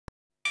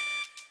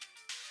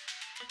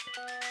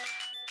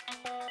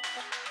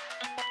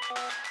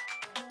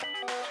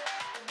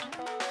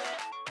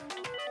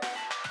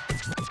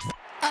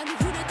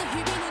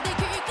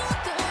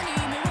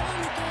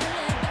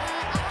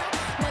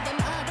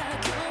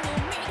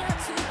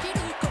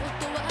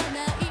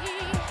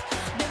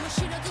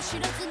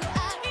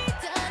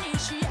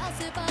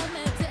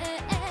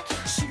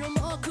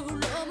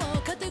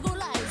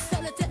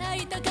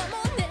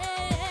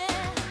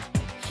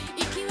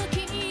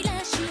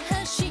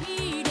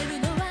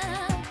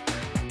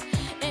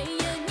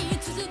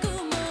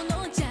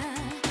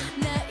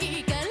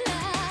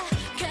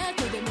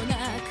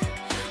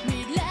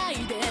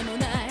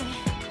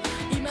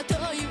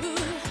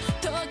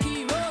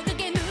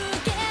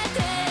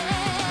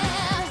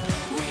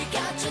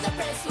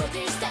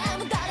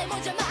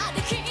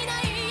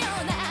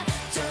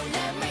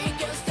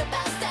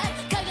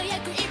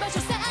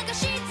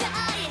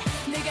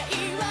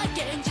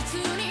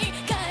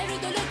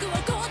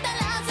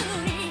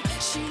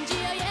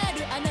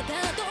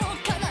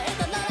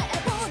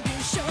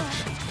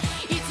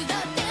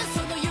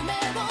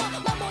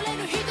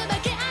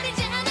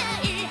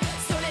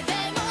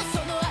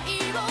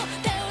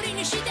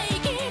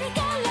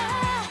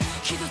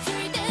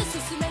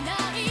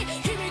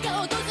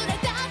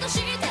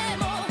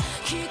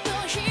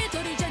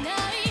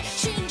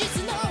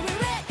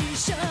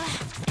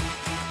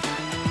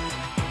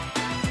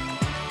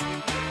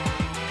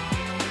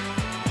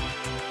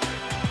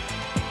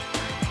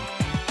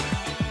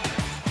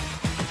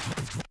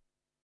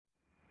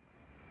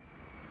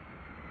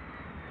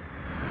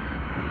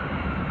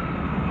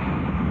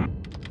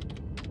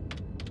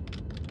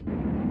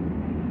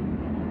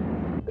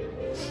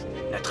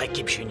Notre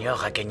équipe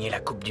junior a gagné la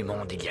Coupe du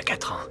Monde il y a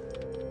 4 ans.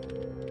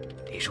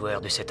 Les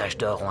joueurs de cet âge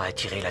d'or ont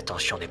attiré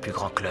l'attention des plus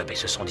grands clubs et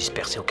se sont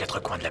dispersés aux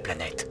 4 coins de la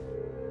planète.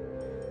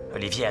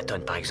 Olivier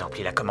Atton, par exemple,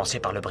 il a commencé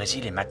par le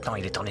Brésil et maintenant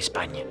il est en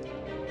Espagne.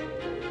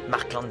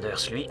 Mark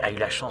Landers, lui, a eu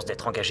la chance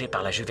d'être engagé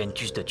par la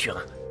Juventus de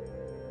Turin.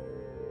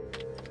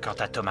 Quant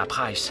à Thomas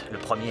Price, le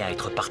premier à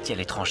être parti à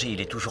l'étranger,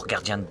 il est toujours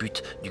gardien de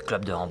but du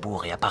club de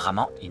Hambourg et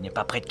apparemment, il n'est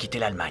pas prêt de quitter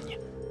l'Allemagne.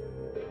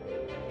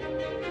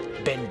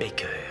 Ben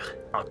Baker,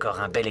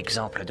 encore un bel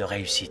exemple de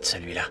réussite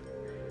celui-là.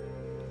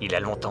 Il a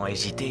longtemps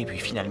hésité et puis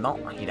finalement,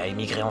 il a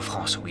émigré en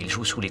France où il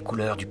joue sous les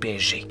couleurs du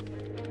PSG.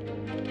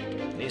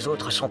 Les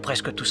autres sont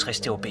presque tous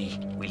restés au pays,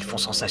 où ils font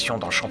sensation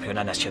dans le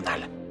championnat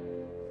national.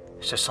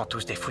 Ce sont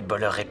tous des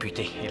footballeurs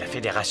réputés et la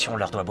fédération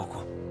leur doit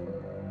beaucoup.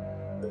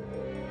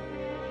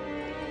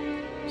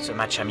 Ce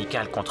match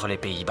amical contre les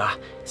Pays-Bas,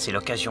 c'est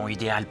l'occasion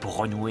idéale pour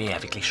renouer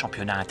avec les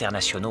championnats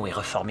internationaux et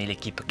reformer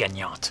l'équipe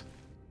gagnante.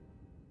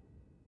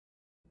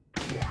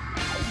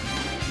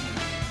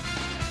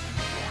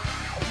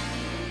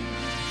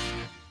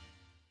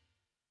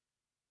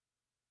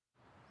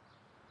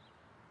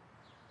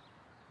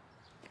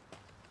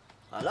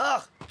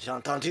 Alors, j'ai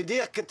entendu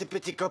dire que tes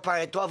petits copains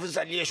et toi, vous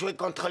alliez jouer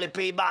contre les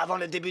Pays-Bas avant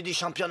le début du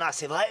championnat,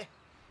 c'est vrai?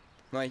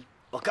 Oui.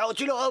 Au cas où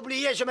tu l'auras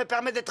oublié, je me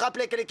permets de te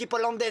rappeler que l'équipe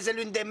hollandaise est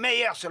l'une des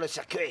meilleures sur le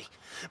circuit.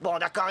 Bon,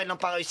 d'accord, ils n'ont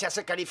pas réussi à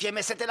se qualifier,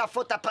 mais c'était la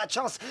faute à pas de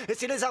chance. Et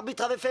si les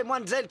arbitres avaient fait moins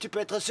de zèle, tu peux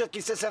être sûr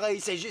qu'ils se seraient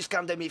hissés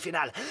jusqu'en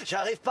demi-finale.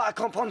 J'arrive pas à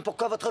comprendre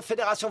pourquoi votre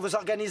fédération vous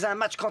organise un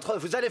match contre eux.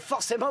 Vous allez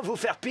forcément vous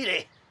faire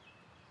piler.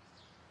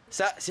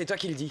 Ça, c'est toi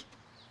qui le dis.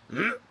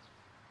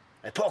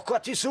 Et pourquoi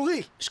tu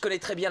souris? Je connais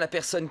très bien la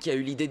personne qui a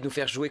eu l'idée de nous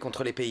faire jouer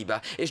contre les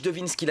Pays-Bas, et je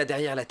devine ce qu'il a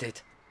derrière la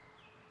tête.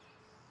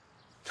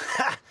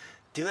 Ha!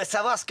 Tu veux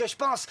savoir ce que je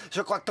pense?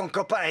 Je crois que ton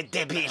copain est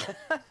débile.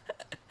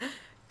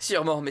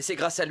 Sûrement, mais c'est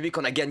grâce à lui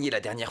qu'on a gagné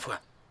la dernière fois.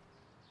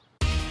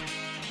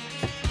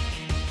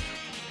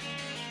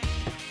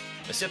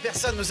 Monsieur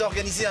Personne nous a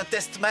organisé un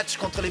test match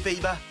contre les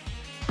Pays-Bas.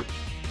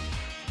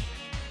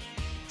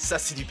 Ça,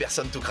 c'est du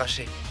personne tout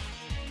craché.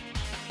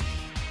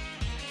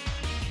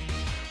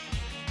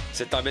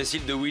 Cet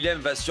imbécile de Willem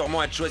va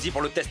sûrement être choisi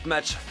pour le test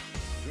match.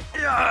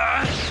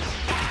 Ça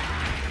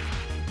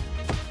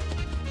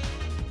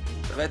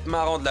va être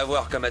marrant de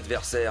l'avoir comme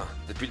adversaire,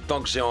 depuis le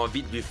temps que j'ai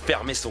envie de lui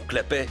fermer son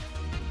clapet.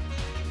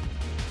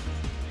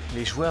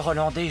 Les joueurs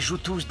hollandais jouent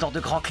tous dans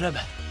de grands clubs.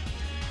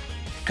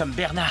 Comme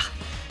Bernard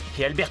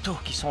et Alberto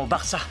qui sont au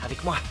Barça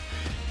avec moi.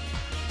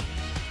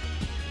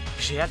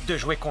 J'ai hâte de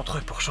jouer contre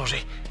eux pour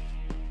changer.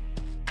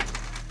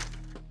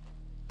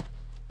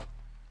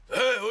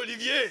 Hé,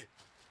 Olivier!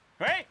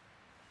 Oui?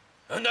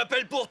 Un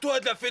appel pour toi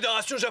de la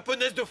Fédération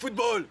japonaise de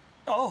football!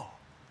 Oh!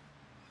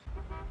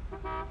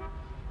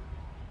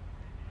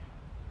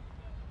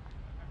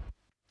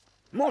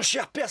 Mon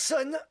cher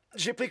personne,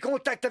 j'ai pris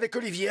contact avec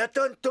Olivier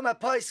Atton, Thomas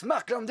Price,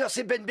 Mark Landers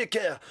et Ben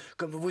Baker.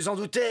 Comme vous vous en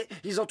doutez,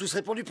 ils ont tous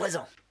répondu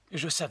présent.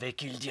 Je savais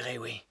qu'ils diraient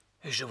oui.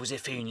 Je vous ai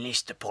fait une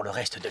liste pour le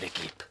reste de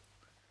l'équipe.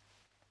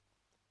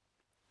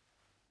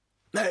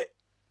 Mais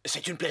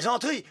c'est une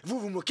plaisanterie. Vous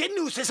vous moquez de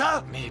nous, c'est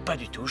ça? Mais pas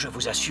du tout, je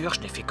vous assure, je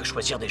n'ai fait que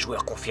choisir des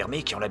joueurs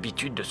confirmés qui ont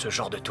l'habitude de ce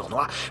genre de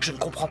tournoi. Je ne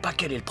comprends pas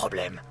quel est le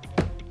problème.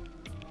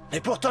 Et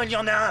pourtant, il y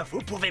en a un,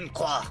 vous pouvez me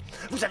croire.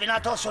 Vous avez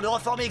l'intention de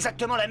reformer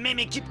exactement la même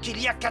équipe qu'il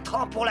y a 4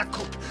 ans pour la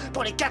Coupe.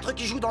 Pour les 4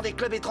 qui jouent dans des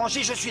clubs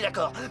étrangers, je suis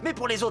d'accord. Mais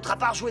pour les autres, à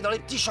part jouer dans les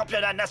petits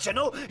championnats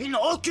nationaux, ils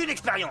n'ont aucune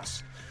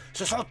expérience.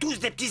 Ce sont tous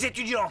des petits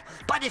étudiants,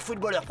 pas des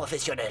footballeurs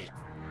professionnels.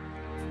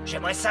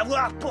 J'aimerais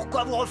savoir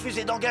pourquoi vous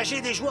refusez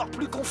d'engager des joueurs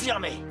plus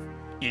confirmés.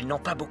 Ils n'ont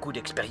pas beaucoup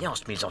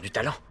d'expérience, mais ils ont du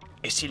talent.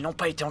 Et s'ils n'ont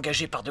pas été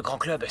engagés par de grands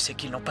clubs, c'est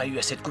qu'ils n'ont pas eu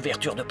assez de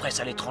couverture de presse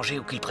à l'étranger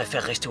ou qu'ils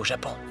préfèrent rester au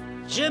Japon.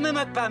 Je me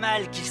moque pas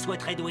mal qu'ils soient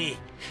très doués.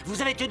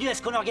 Vous avez tenu à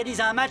ce qu'on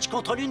organise un match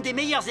contre l'une des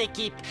meilleures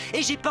équipes.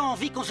 Et j'ai pas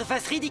envie qu'on se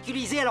fasse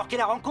ridiculiser alors que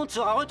la rencontre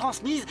sera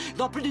retransmise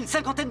dans plus d'une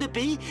 50aine de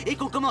pays et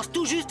qu'on commence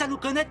tout juste à nous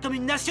connaître comme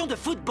une nation de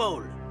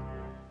football.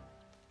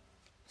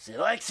 C'est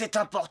vrai que c'est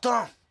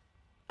important.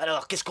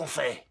 Alors, qu'est-ce qu'on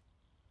fait?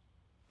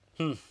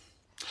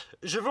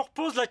 Je vous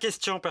repose la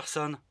question,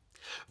 personne.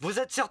 Vous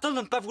êtes certain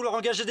de ne pas vouloir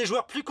engager des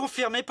joueurs plus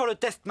confirmés pour le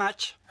test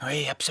match?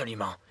 Oui,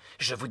 absolument.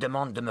 Je vous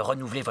demande de me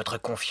renouveler votre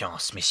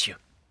confiance, messieurs.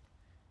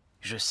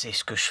 Je sais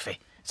ce que je fais.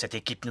 Cette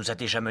équipe nous a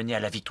déjà menés à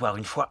la victoire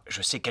une fois.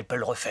 Je sais qu'elle peut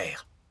le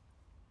refaire.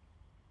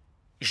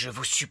 Je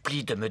vous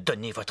supplie de me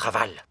donner votre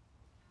aval.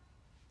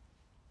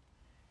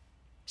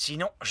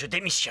 Sinon, je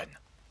démissionne.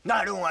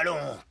 Allons,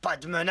 allons, pas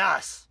de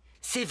menaces.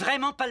 C'est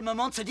vraiment pas le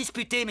moment de se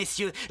disputer,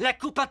 messieurs. La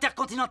Coupe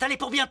intercontinentale est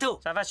pour bientôt.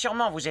 Ça va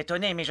sûrement vous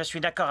étonner, mais je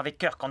suis d'accord avec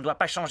cœur qu'on ne doit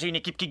pas changer une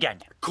équipe qui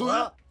gagne.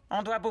 Quoi?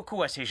 On doit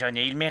beaucoup à ces jeunes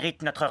et ils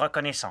méritent notre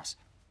reconnaissance.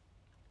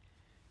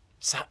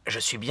 Ça, je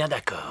suis bien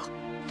d'accord.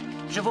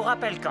 Je vous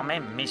rappelle quand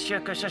même,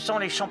 messieurs, que ce sont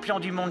les champions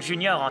du monde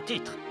junior en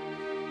titre.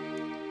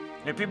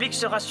 Le public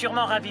sera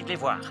sûrement ravi de les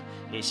voir.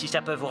 Et si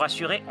ça peut vous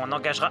rassurer, on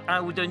engagera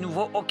un ou deux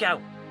nouveaux au cas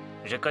où.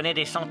 Je connais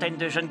des centaines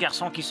de jeunes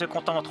garçons qui se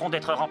contenteront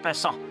d'être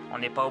remplaçants. On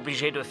n'est pas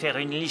obligé de faire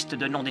une liste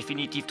de noms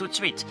définitifs tout de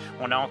suite.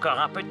 On a encore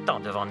un peu de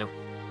temps devant nous.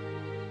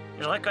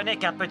 Je reconnais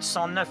qu'un peu de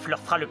sang neuf leur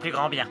fera le plus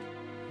grand bien.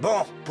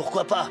 Bon,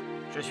 pourquoi pas?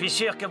 Je suis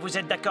sûr que vous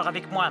êtes d'accord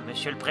avec moi,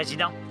 monsieur le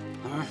président.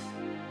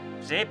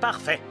 C'est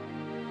parfait.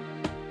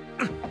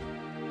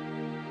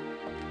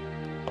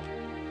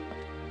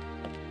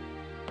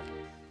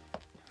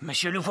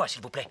 Monsieur Louvois,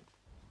 s'il vous plaît.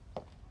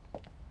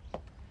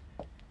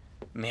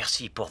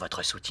 Merci pour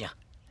votre soutien.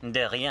 De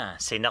rien,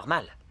 c'est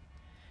normal.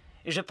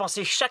 Je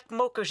pensais chaque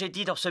mot que j'ai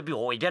dit dans ce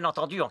bureau, et bien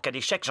entendu, en cas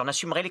d'échec, j'en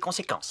assumerai les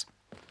conséquences.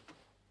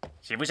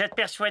 Si vous êtes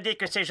persuadé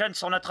que ces jeunes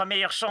sont notre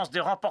meilleure chance de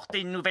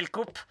remporter une nouvelle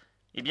coupe,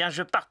 eh bien,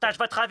 je partage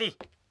votre avis.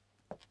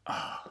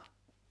 Oh,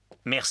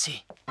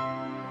 merci.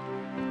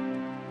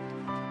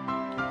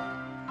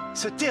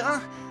 Ce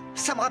terrain,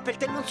 ça me rappelle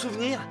tellement de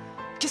souvenirs.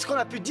 Qu'est-ce qu'on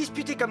a pu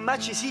disputer comme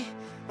match ici?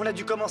 On a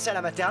dû commencer à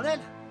la maternelle.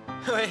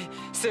 Oui,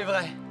 c'est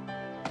vrai.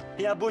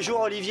 Et un beau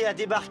jour, Olivier a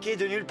débarqué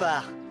de nulle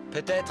part.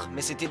 Peut-être,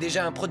 mais c'était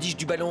déjà un prodige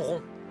du ballon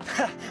rond.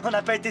 On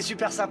n'a pas été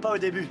super sympa au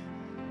début.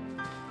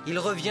 Il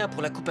revient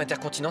pour la Coupe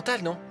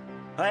intercontinentale, non?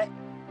 Ouais,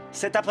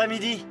 cet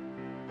après-midi.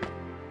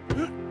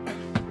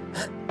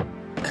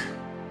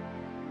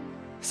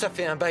 Ça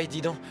fait un bail,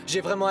 dis donc.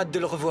 J'ai vraiment hâte de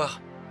le revoir.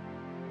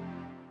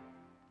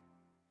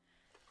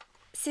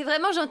 C'est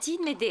vraiment gentil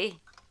de m'aider.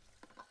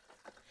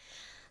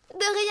 De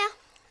rien.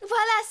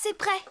 Voilà, c'est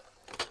prêt.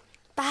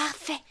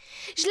 Parfait.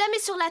 Je la mets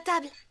sur la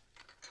table.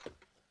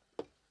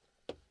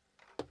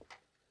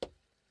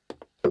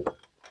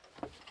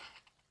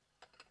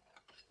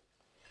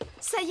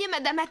 Ça y est,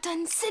 Madame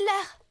Atton, c'est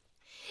l'heure.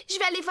 Je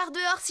vais aller voir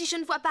dehors si je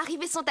ne vois pas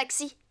arriver son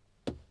taxi.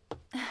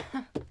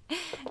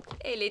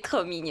 Elle est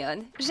trop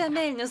mignonne.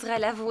 Jamais elle n'osera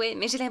l'avouer,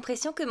 mais j'ai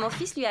l'impression que mon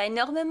fils lui a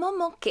énormément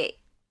manqué.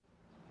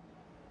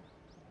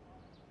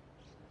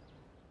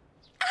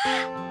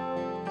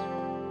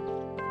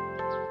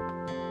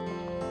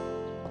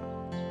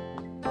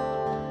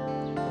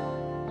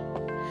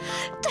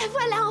 Te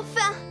voilà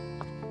enfin.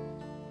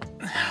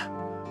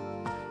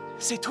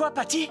 C'est toi,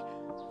 Patty?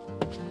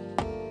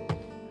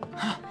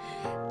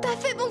 T'as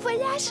fait bon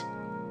voyage?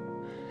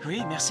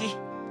 Oui, merci.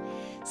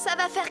 Ça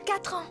va faire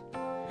 4 ans.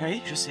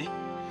 Oui, je sais.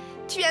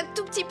 Tu es un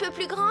tout petit peu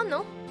plus grand,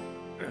 non?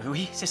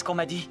 Oui, c'est ce qu'on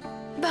m'a dit.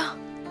 Bon.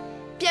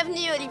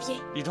 Bienvenue,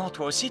 Olivier. Dis donc,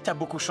 toi aussi, t'as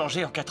beaucoup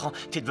changé en 4 ans.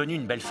 T'es devenue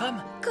une belle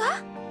femme. Quoi?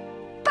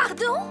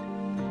 Pardon?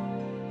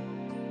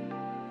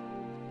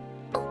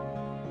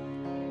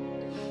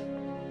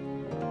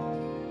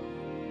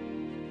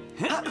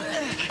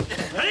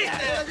 Allez,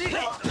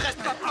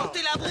 Reste pas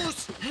planter la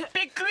brousse.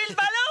 pique-lui le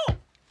ballon!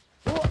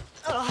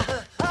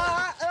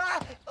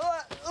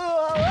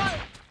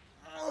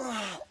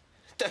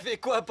 T'as fait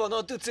quoi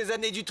pendant toutes ces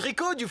années du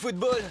tricot, du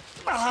football?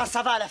 Ah,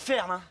 ça va à la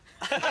ferme, hein.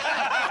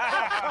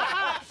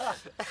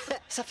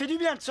 Ça fait du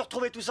bien de se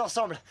retrouver tous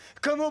ensemble,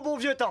 comme au bon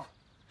vieux temps.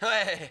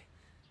 Ouais.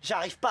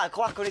 J'arrive pas à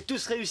croire qu'on ait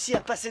tous réussi à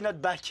passer notre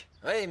bac.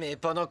 Oui, mais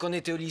pendant qu'on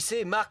était au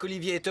lycée, Marc,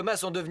 Olivier et Thomas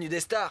sont devenus des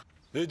stars.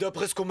 Et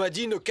d'après ce qu'on m'a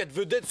dit, nos 4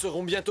 vedettes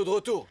seront bientôt de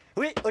retour.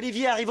 Oui,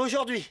 Olivier arrive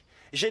aujourd'hui.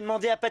 J'ai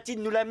demandé à Patty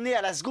de nous l'amener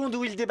à la seconde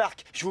où il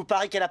débarque. Je vous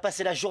parie qu'elle a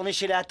passé la journée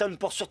chez les Atton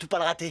pour surtout pas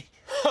le rater.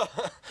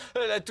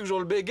 Elle a toujours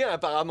le béguin,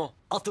 apparemment.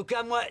 En tout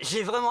cas, moi,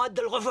 j'ai vraiment hâte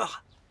de le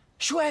revoir.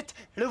 Chouette,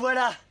 le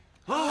voilà.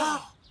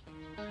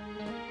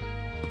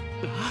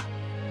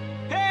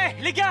 Hé,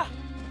 les gars!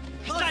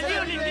 Salut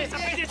Olivier, ça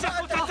fait des heures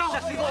qu'on t'attend.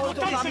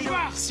 Content de se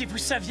voir. Si vous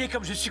saviez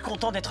comme je suis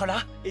content d'être là.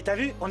 Et t'as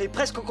vu, on est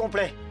presque au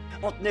complet.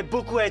 On tenait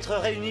beaucoup à être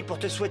réunis pour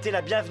te souhaiter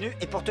la bienvenue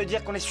et pour te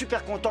dire qu'on est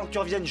super content que tu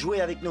reviennes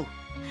jouer avec nous.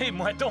 Et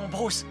moi donc,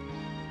 Bruce.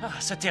 Ah,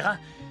 ce terrain,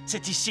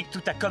 c'est ici que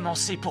tout a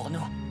commencé pour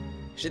nous.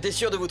 J'étais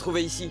sûr de vous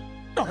trouver ici.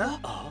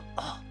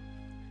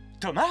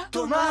 Thomas?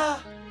 Thomas!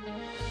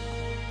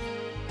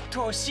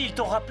 Toi aussi, ils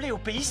t'ont rappelé au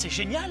pays, c'est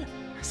génial.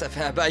 Ça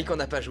fait un bail qu'on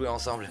n'a pas joué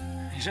ensemble.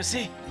 Je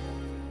sais.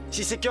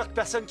 Si c'est Kirk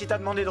personne qui t'a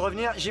demandé de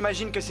revenir,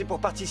 j'imagine que c'est pour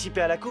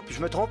participer à la coupe,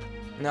 je me trompe?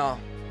 Non,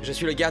 je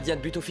suis le gardien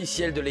de but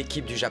officiel de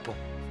l'équipe du Japon.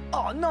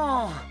 Oh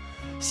non!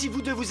 Si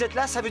vous deux vous êtes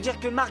là, ça veut dire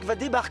que Marc va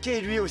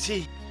débarquer lui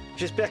aussi.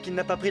 J'espère qu'il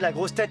n'a pas pris la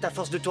grosse tête à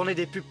force de tourner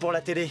des pubs pour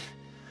la télé.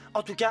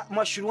 En tout cas,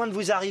 moi je suis loin de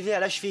vous arriver à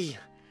la cheville.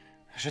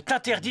 Je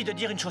t'interdis de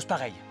dire une chose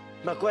pareille.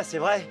 Bah quoi, c'est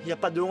vrai, y a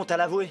pas de honte à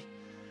l'avouer.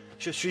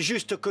 Je suis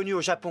juste connu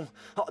au Japon.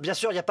 Oh, bien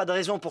sûr, y a pas de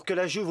raison pour que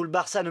la Juve ou le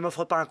Barça ne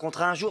m'offrent pas un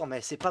contrat un jour, mais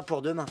c'est pas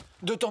pour demain.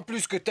 D'autant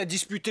plus que t'as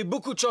disputé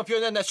beaucoup de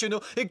championnats nationaux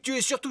et que tu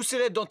es surtout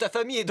célèbre dans ta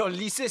famille et dans le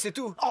lycée, c'est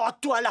tout. Oh,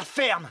 toi la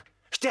ferme!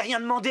 Je t'ai rien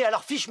demandé,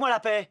 alors fiche-moi la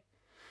paix!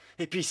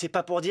 Et puis, c'est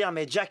pas pour dire,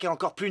 mais Jack est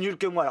encore plus nul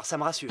que moi, alors ça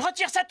me rassure.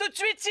 Retire ça tout de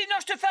suite, sinon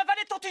je te fais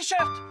avaler ton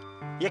t-shirt.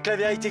 Y a que la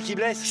vérité qui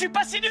blesse. Je suis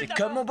pas si nul. C'est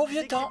comme mon bon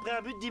vieux temps. Pris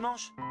un but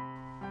dimanche.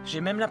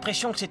 J'ai même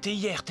l'impression que c'était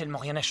hier, tellement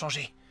rien n'a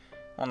changé.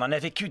 On en a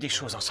vécu des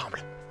choses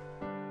ensemble.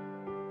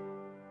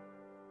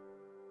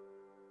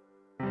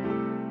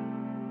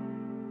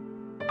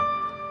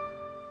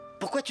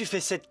 Pourquoi tu fais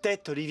cette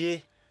tête,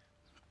 Olivier?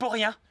 Pour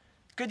rien.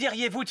 Que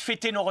diriez-vous de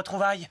fêter nos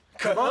retrouvailles?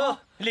 Comment?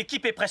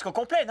 L'équipe est presque au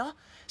complet, non?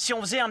 Si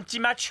on faisait un petit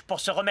match pour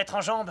se remettre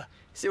en jambes.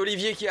 C'est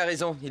Olivier qui a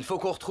raison, il faut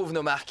qu'on retrouve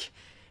nos marques.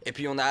 Et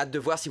puis on a hâte de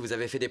voir si vous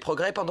avez fait des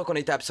progrès pendant qu'on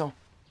était absent.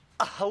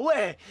 Ah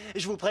ouais!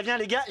 Je vous préviens,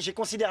 les gars, j'ai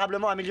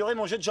considérablement amélioré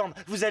mon jeu de jambes.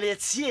 Vous allez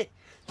être sciés.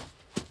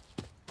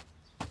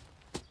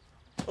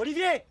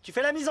 Olivier, tu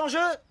fais la mise en jeu?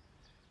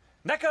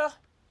 D'accord.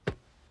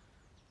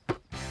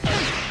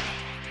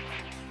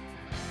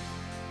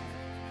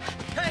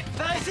 Hey,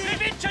 vas-y!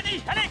 Plus vite,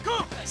 Johnny! Allez,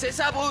 cours! C'est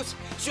ça, Bruce.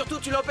 Surtout,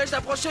 tu l'empêches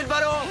d'approcher le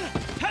ballon.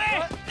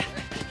 Allez!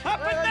 Un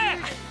peu de mer!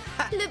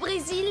 Le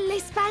Brésil,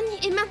 l'Espagne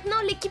et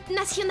maintenant l'équipe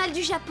nationale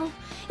du Japon.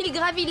 Il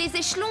gravit les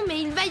échelons, mais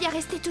il veille à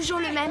rester toujours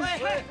le même.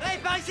 Hey,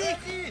 par ici!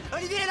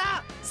 Olivier est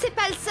là! C'est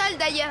pas le seul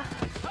d'ailleurs.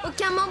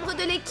 Aucun membre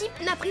de l'équipe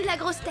n'a pris la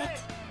grosse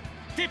tête.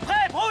 T'es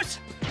prêt, Bruce?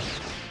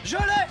 Je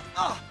l'ai!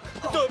 Ah!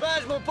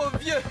 Dommage, mon pauvre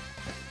vieux.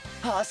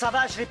 Ah, ça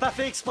va, je l'ai pas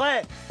fait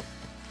exprès.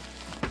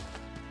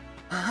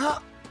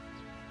 Ah.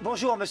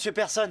 Bonjour, monsieur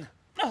Personne.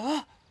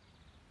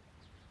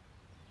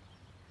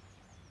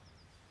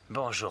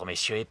 Bonjour,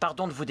 messieurs, et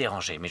pardon de vous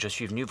déranger, mais je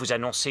suis venu vous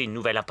annoncer une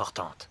nouvelle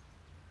importante.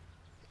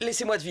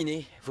 Laissez-moi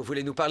deviner, vous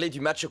voulez nous parler du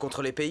match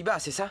contre les Pays-Bas,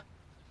 c'est ça?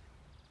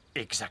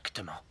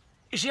 Exactement.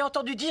 J'ai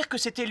entendu dire que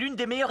c'était l'une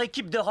des meilleures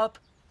équipes d'Europe.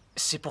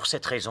 C'est pour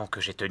cette raison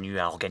que j'ai tenu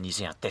à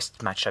organiser un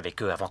test match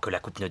avec eux avant que la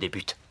coupe ne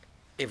débute.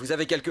 Et vous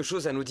avez quelque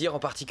chose à nous dire en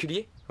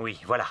particulier? Oui,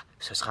 voilà.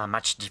 Ce sera un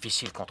match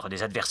difficile contre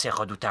des adversaires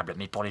redoutables,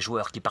 mais pour les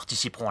joueurs qui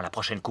participeront à la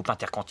prochaine coupe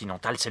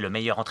intercontinentale, c'est le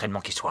meilleur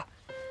entraînement qui soit.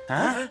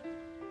 Hein?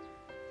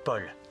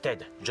 Paul,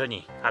 Ted,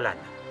 Johnny, Alan,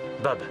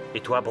 Bob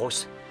et toi,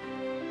 Bruce.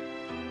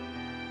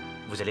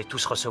 Vous allez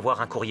tous recevoir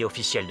un courrier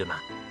officiel demain.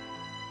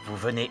 Vous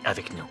venez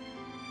avec nous.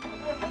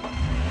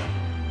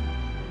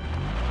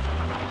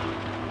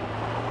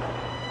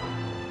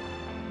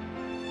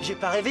 J'ai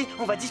pas rêvé,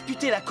 on va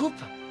disputer la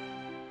coupe.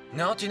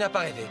 Non, tu n'as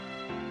pas rêvé.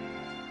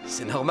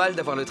 C'est normal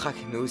d'avoir le trac,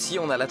 nous aussi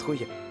on a la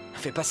trouille.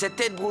 Fais pas cette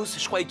tête, Bruce,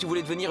 je croyais que tu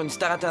voulais devenir une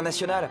star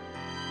internationale.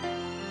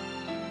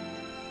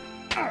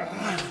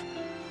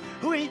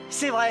 Oui,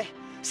 c'est vrai.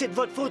 C'est de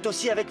votre faute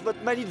aussi avec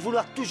votre manie de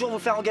vouloir toujours vous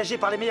faire engager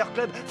par les meilleurs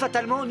clubs.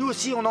 Fatalement, nous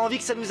aussi on a envie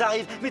que ça nous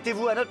arrive.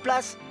 Mettez-vous à notre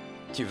place.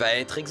 Tu vas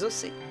être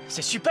exaucé.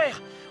 C'est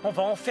super! On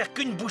va en faire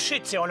qu'une bouchée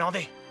de ces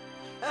Hollandais.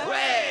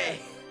 Ouais!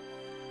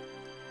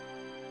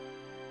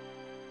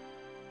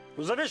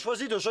 Vous avez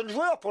choisi de jeunes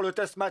joueurs pour le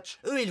test match.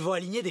 Eux, ils vont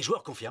aligner des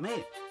joueurs confirmés.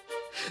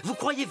 Vous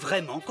croyez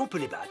vraiment qu'on peut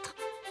les battre?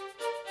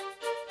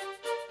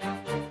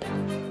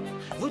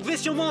 Vous devez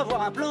sûrement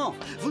avoir un plan.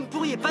 Vous ne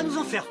pourriez pas nous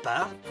en faire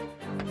part?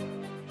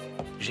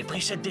 J'ai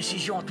pris cette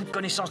décision en toute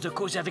connaissance de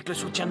cause et avec le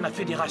soutien de ma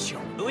fédération.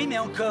 Oui, mais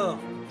encore.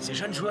 Ces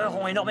jeunes joueurs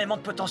ont énormément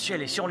de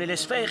potentiel et si on les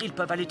laisse faire, ils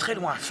peuvent aller très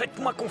loin.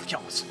 Faites-moi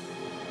confiance.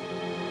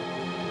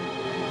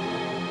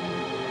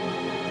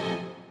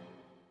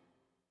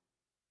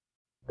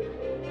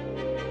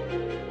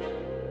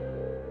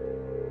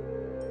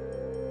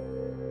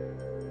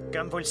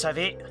 Comme vous le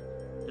savez,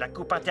 la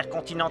Coupe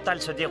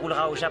intercontinentale se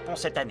déroulera au Japon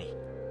cette année.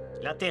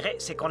 L'intérêt,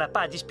 c'est qu'on n'a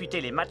pas à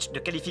disputer les matchs de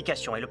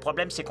qualification et le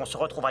problème, c'est qu'on se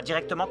retrouvera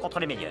directement contre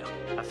les meilleurs.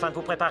 Afin de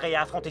vous préparer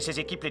à affronter ces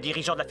équipes, les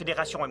dirigeants de la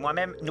fédération et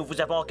moi-même, nous vous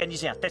avons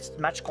organisé un test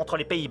match contre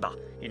les Pays-Bas.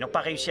 Ils n'ont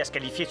pas réussi à se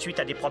qualifier suite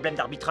à des problèmes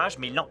d'arbitrage,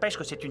 mais il n'empêche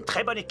que c'est une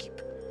très bonne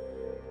équipe.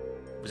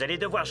 Vous allez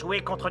devoir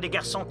jouer contre des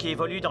garçons qui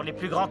évoluent dans les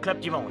plus grands clubs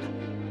du monde.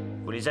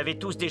 Vous les avez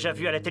tous déjà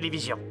vus à la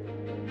télévision.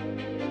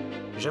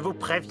 Je vous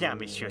préviens,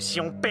 messieurs,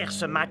 si on perd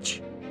ce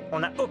match, on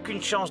n'a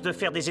aucune chance de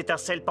faire des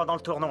étincelles pendant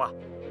le tournoi.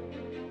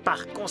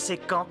 Par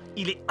conséquent,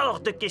 il est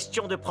hors de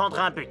question de prendre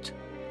un but.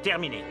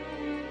 Terminé.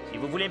 Si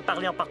vous voulez me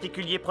parler en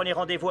particulier, prenez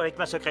rendez-vous avec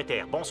ma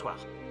secrétaire. Bonsoir.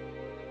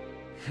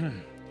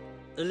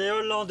 Les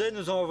Hollandais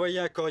nous ont envoyé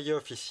un courrier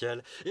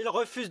officiel. Ils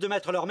refusent de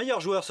mettre leurs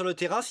meilleurs joueurs sur le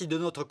terrain si de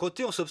notre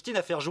côté on s'obstine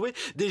à faire jouer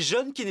des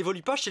jeunes qui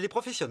n'évoluent pas chez les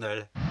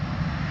professionnels.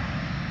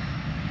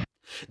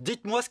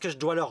 Dites-moi ce que je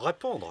dois leur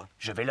répondre.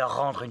 Je vais leur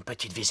rendre une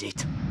petite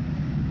visite.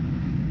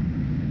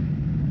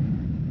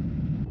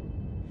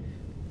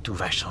 Tout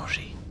va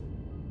changer.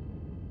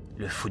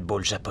 Le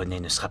football japonais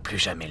ne sera plus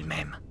jamais le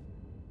même.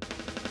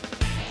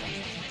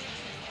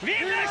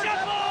 Vive le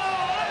Japon!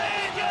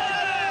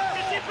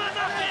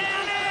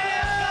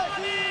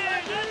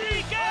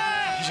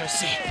 Je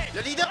sais.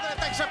 Le leader de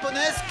l'attaque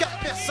japonaise, 4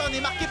 personnes,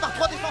 est marqué par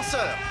 3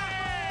 défenseurs.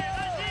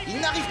 Il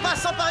n'arrive pas à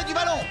s'emparer du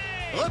ballon.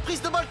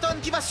 Reprise de Bolton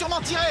qui va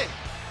sûrement tirer.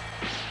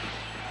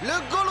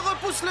 Le goal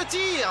repousse le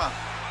tir.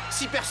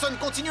 Si personne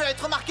continue à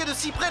être marqué de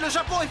si près, le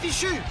Japon est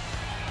fichu.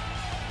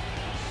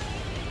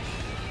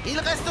 Il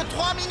reste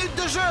 3 minutes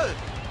de jeu.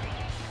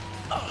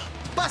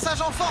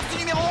 Passage en force du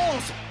numéro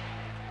 11.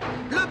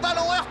 Le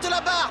ballon heurte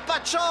la barre, pas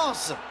de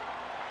chance.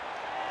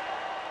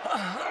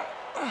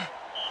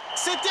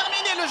 C'est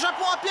terminé, le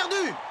Japon a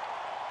perdu.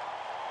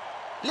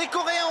 Les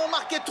Coréens ont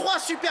marqué 3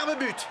 superbes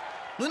buts.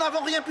 Nous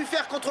n'avons rien pu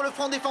faire contre le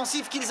front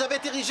défensif qu'ils avaient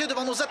érigé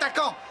devant nos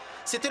attaquants.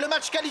 C'était le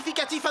match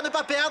qualificatif à ne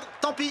pas perdre,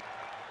 tant pis.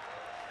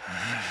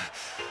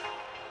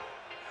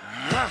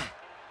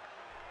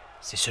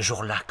 C'est ce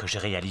jour-là que j'ai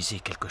réalisé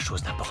quelque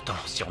chose d'important.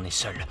 Si on est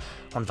seul,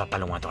 on ne va pas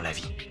loin dans la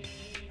vie.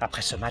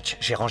 Après ce match,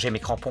 j'ai rangé mes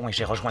crampons et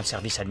j'ai rejoint le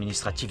service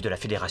administratif de la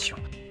fédération.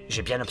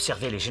 J'ai bien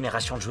observé les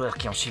générations de joueurs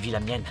qui ont suivi la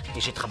mienne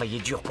et j'ai travaillé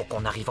dur pour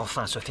qu'on arrive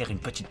enfin à se faire une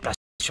petite place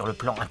sur le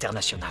plan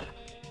international.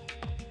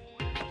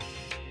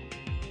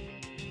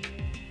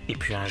 Et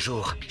puis un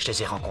jour, je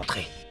les ai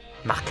rencontrés.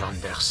 Mark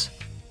Landers,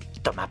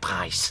 Thomas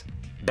Price,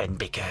 Ben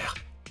Baker.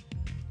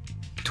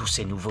 Tous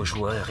ces nouveaux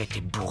joueurs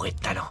étaient bourrés de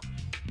talent.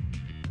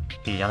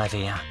 Il y en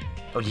avait un,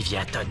 Olivier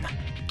Atton,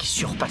 qui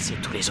surpassait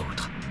tous les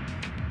autres.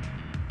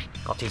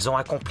 Quand ils ont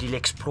accompli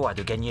l'exploit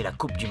de gagner la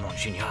Coupe du Monde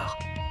Junior,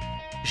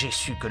 j'ai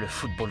su que le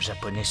football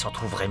japonais s'en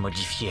trouverait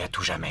modifié à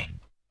tout jamais.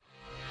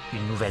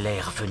 Une nouvelle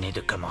ère venait de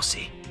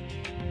commencer.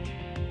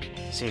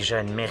 Ces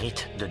jeunes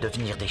méritent de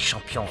devenir des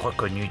champions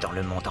reconnus dans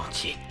le monde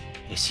entier.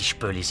 Et si je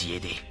peux les y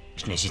aider,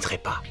 je n'hésiterai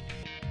pas.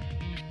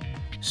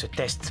 Ce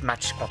test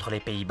match contre les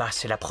Pays-Bas,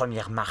 c'est la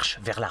première marche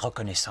vers la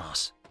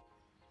reconnaissance.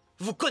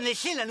 Vous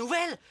connaissez la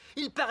nouvelle?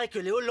 Il paraît que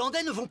les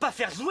Hollandais ne vont pas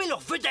faire jouer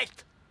leurs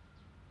vedettes.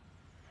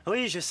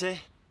 Oui, je sais.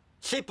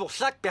 C'est pour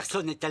ça que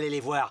personne n'est allé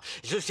les voir.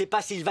 Je sais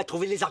pas s'il va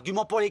trouver les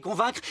arguments pour les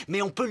convaincre,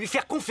 mais on peut lui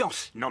faire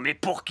confiance. Non mais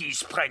pour qui ils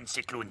se prennent,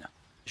 ces clowns?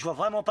 Je vois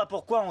vraiment pas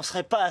pourquoi on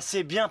serait pas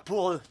assez bien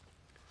pour eux.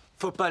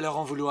 Faut pas leur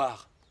en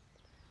vouloir.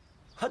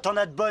 Ah, t'en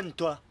as de bonnes,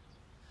 toi.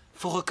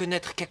 Faut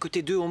reconnaître qu'à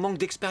côté d'eux, on manque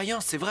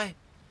d'expérience, c'est vrai.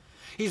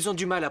 Ils ont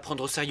du mal à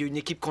prendre au sérieux une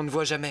équipe qu'on ne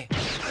voit jamais.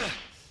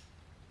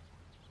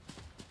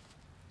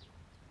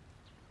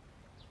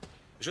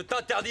 Je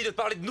t'interdis de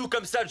parler de nous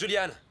comme ça,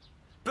 Julian.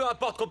 Peu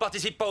importe qu'on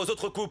participe pas aux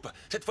autres coupes,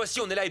 cette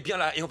fois-ci on est là et bien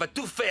là, et on va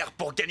tout faire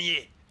pour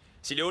gagner.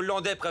 Si les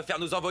Hollandais préfèrent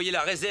nous envoyer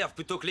la réserve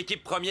plutôt que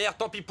l'équipe première,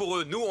 tant pis pour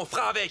eux, nous on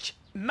fera avec.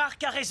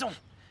 Marc a raison.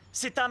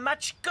 C'est un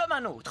match comme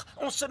un autre.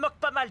 On se moque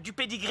pas mal du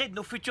pédigré de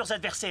nos futurs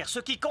adversaires. Ce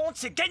qui compte,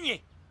 c'est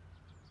gagner.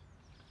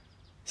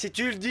 Si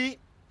tu le dis.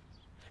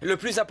 Le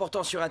plus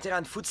important sur un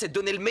terrain de foot, c'est de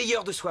donner le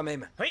meilleur de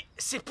soi-même. Oui,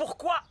 c'est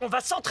pourquoi on va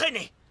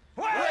s'entraîner.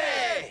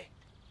 Ouais!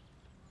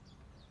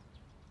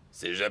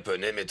 Ces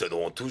Japonais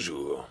m'étonneront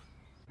toujours.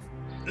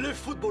 Les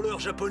footballeurs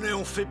japonais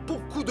ont fait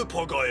beaucoup de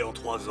progrès en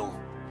 3 ans.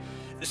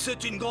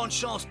 C'est une grande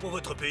chance pour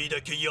votre pays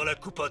d'accueillir la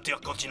Coupe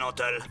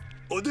intercontinentale.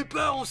 Au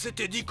départ, on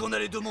s'était dit qu'on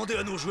allait demander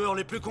à nos joueurs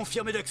les plus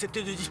confirmés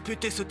d'accepter de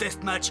disputer ce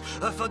test match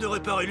afin de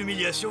réparer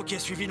l'humiliation qui a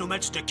suivi nos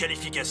matchs de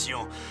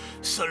qualification.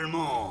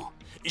 Seulement,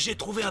 j'ai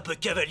trouvé un peu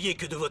cavalier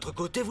que de votre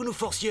côté, vous nous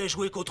forciez à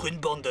jouer contre une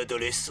bande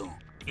d'adolescents.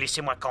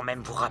 Laissez-moi quand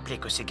même vous rappeler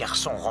que ces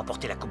garçons ont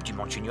remporté la Coupe du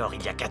Monde Junior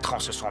il y a 4 ans,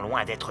 ce sont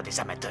loin d'être des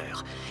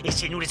amateurs. Et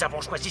si nous les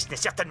avons choisis, ce n'est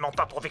certainement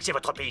pas pour vexer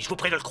votre pays, je vous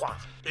prie de le croire.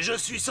 Je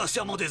suis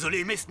sincèrement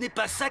désolé, mais ce n'est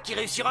pas ça qui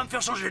réussira à me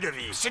faire changer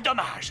d'avis. C'est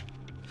dommage.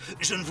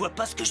 Je ne vois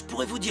pas ce que je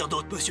pourrais vous dire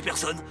d'autre, monsieur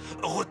Personne.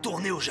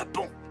 Retournez au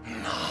Japon.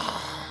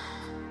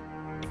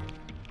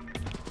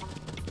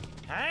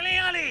 Allez,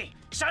 allez,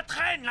 ça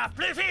traîne là,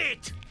 plus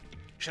vite.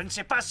 Je ne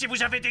sais pas si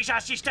vous avez déjà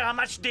assisté à un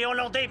match des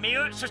Hollandais, mais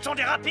eux, ce sont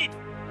des rapides.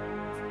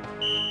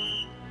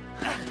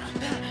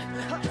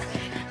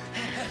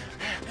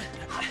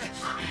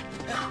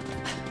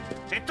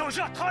 C'est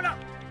toujours trop lent.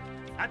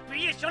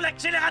 Appuyez sur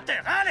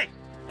l'accélérateur, allez.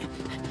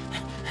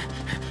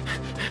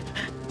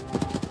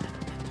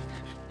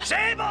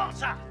 C'est bon,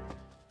 ça.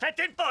 Faites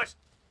une pause.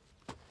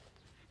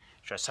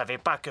 Je savais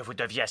pas que vous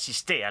deviez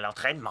assister à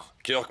l'entraînement.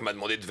 Kirk m'a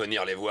demandé de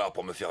venir les voir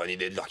pour me faire une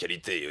idée de leur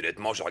qualité, et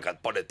honnêtement, je regrette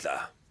pas d'être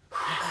là.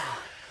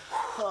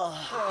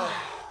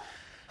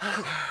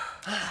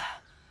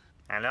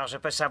 Alors, je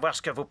peux savoir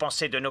ce que vous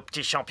pensez de nos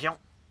petits champions?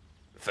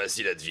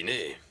 Facile à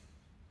deviner.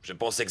 Je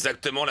pense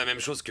exactement la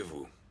même chose que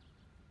vous.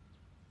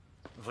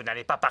 Vous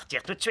n'allez pas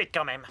partir tout de suite,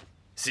 quand même.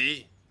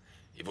 Si,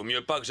 Il vaut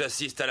mieux pas que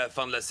j'assiste à la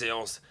fin de la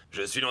séance.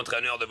 Je suis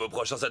l'entraîneur de vos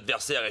prochains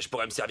adversaires et je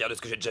pourrais me servir de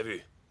ce que j'ai déjà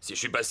vu. Si je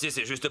suis passé,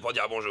 c'est juste pour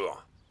dire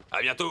bonjour.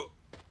 À bientôt.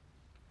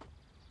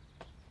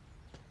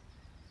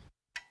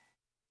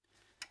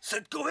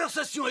 Cette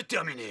conversation est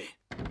terminée.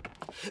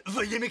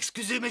 Veuillez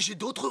m'excuser, mais j'ai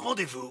d'autres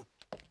rendez-vous.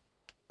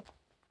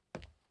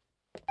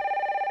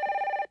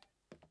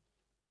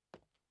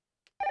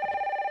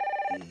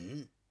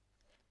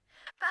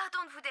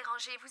 Pardon de vous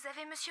déranger, vous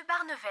avez Monsieur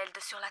Barneveld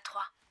sur la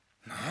 3.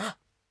 Hein?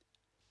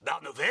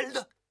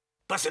 Barneveld?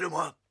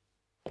 Passez-le-moi.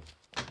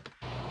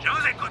 Je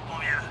vous écoute, mon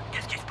vieux.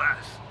 Qu'est-ce qui se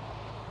passe?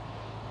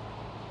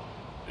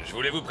 Je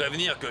voulais vous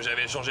prévenir que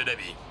j'avais changé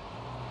d'avis.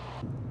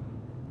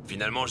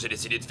 Finalement, j'ai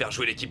décidé de faire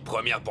jouer l'équipe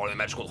première pour le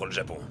match contre le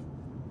Japon.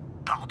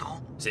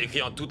 Pardon? C'est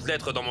écrit en toutes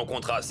lettres dans mon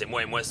contrat, c'est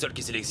moi et moi seul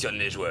qui sélectionne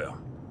les joueurs.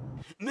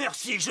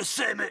 Merci, je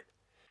sais, mais...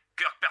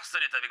 Kirk,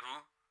 personne est avec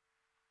vous?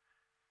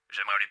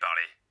 J'aimerais lui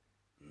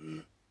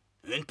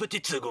parler. Une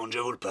petite seconde, je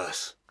vous le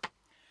passe.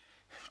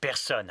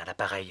 Personne à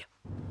l'appareil.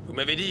 Vous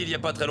m'avez dit il y a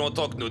pas très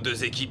longtemps que nos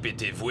deux équipes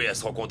étaient vouées à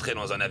se rencontrer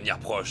dans un avenir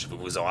proche, vous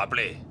vous en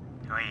rappelez?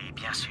 Oui,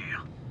 bien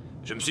sûr.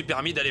 Je me suis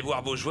permis d'aller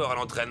voir vos joueurs à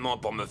l'entraînement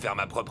pour me faire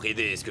ma propre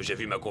idée et ce que j'ai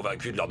vu m'a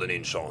convaincu de leur donner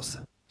une chance.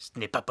 Ce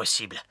n'est pas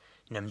possible.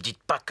 Ne me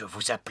dites pas que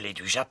vous appelez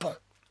du Japon.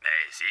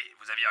 Mais si,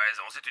 vous aviez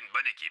raison, c'est une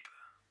bonne équipe.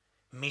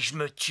 Mais je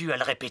me tue à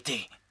le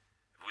répéter.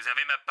 Vous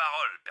avez ma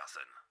parole,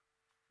 personne.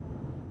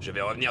 Je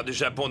vais revenir du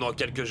Japon dans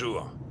quelques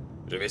jours.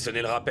 Je vais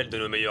sonner le rappel de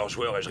nos meilleurs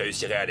joueurs et je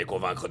réussirai à les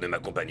convaincre de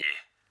m'accompagner.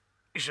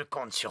 Je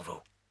compte sur vous.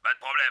 Pas de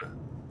problème.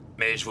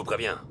 Mais je vous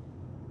préviens,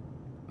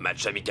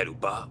 match amical ou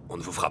pas, on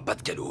ne vous fera pas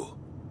de cadeau.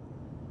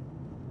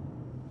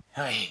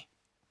 Oui.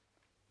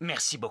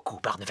 Merci beaucoup,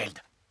 Barneveld.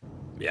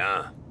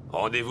 Bien,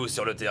 rendez-vous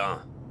sur le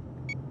terrain.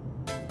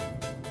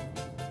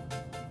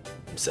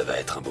 Ça va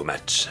être un beau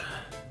match.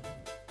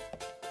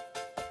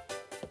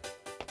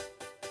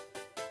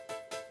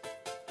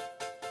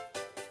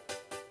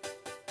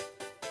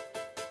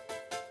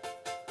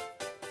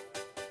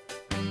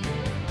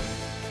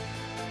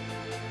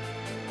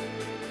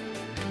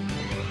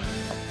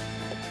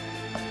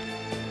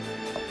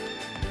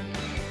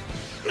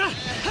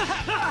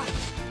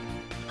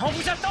 On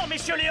vous attend,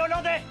 messieurs les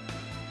Hollandais!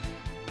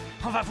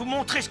 On va vous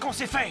montrer ce qu'on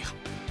sait faire.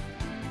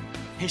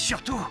 Et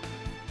surtout,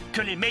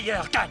 que les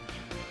meilleurs gagnent.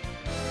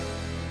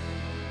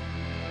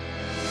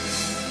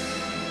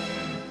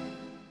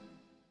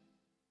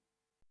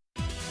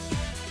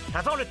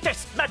 Avant le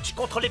test match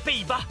contre les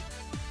Pays-Bas,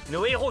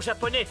 nos héros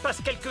japonais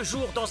passent quelques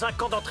jours dans un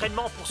camp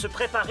d'entraînement pour se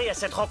préparer à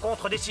cette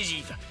rencontre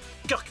décisive.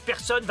 Kirk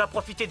Person va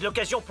profiter de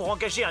l'occasion pour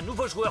engager un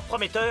nouveau joueur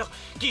prometteur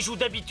qui joue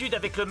d'habitude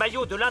avec le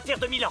maillot de l'Inter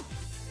de Milan.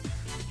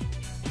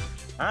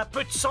 Un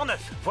peu de sang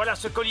neuf, voilà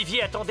ce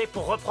qu'Olivier attendait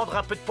pour reprendre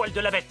un peu de poil de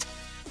la bête.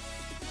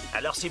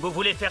 Alors si vous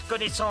voulez faire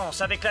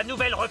connaissance avec la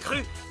nouvelle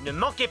recrue, ne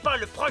manquez pas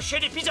le prochain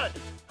épisode.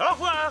 Au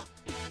revoir!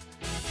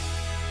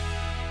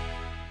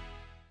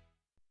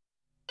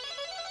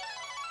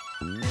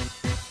 Thank you.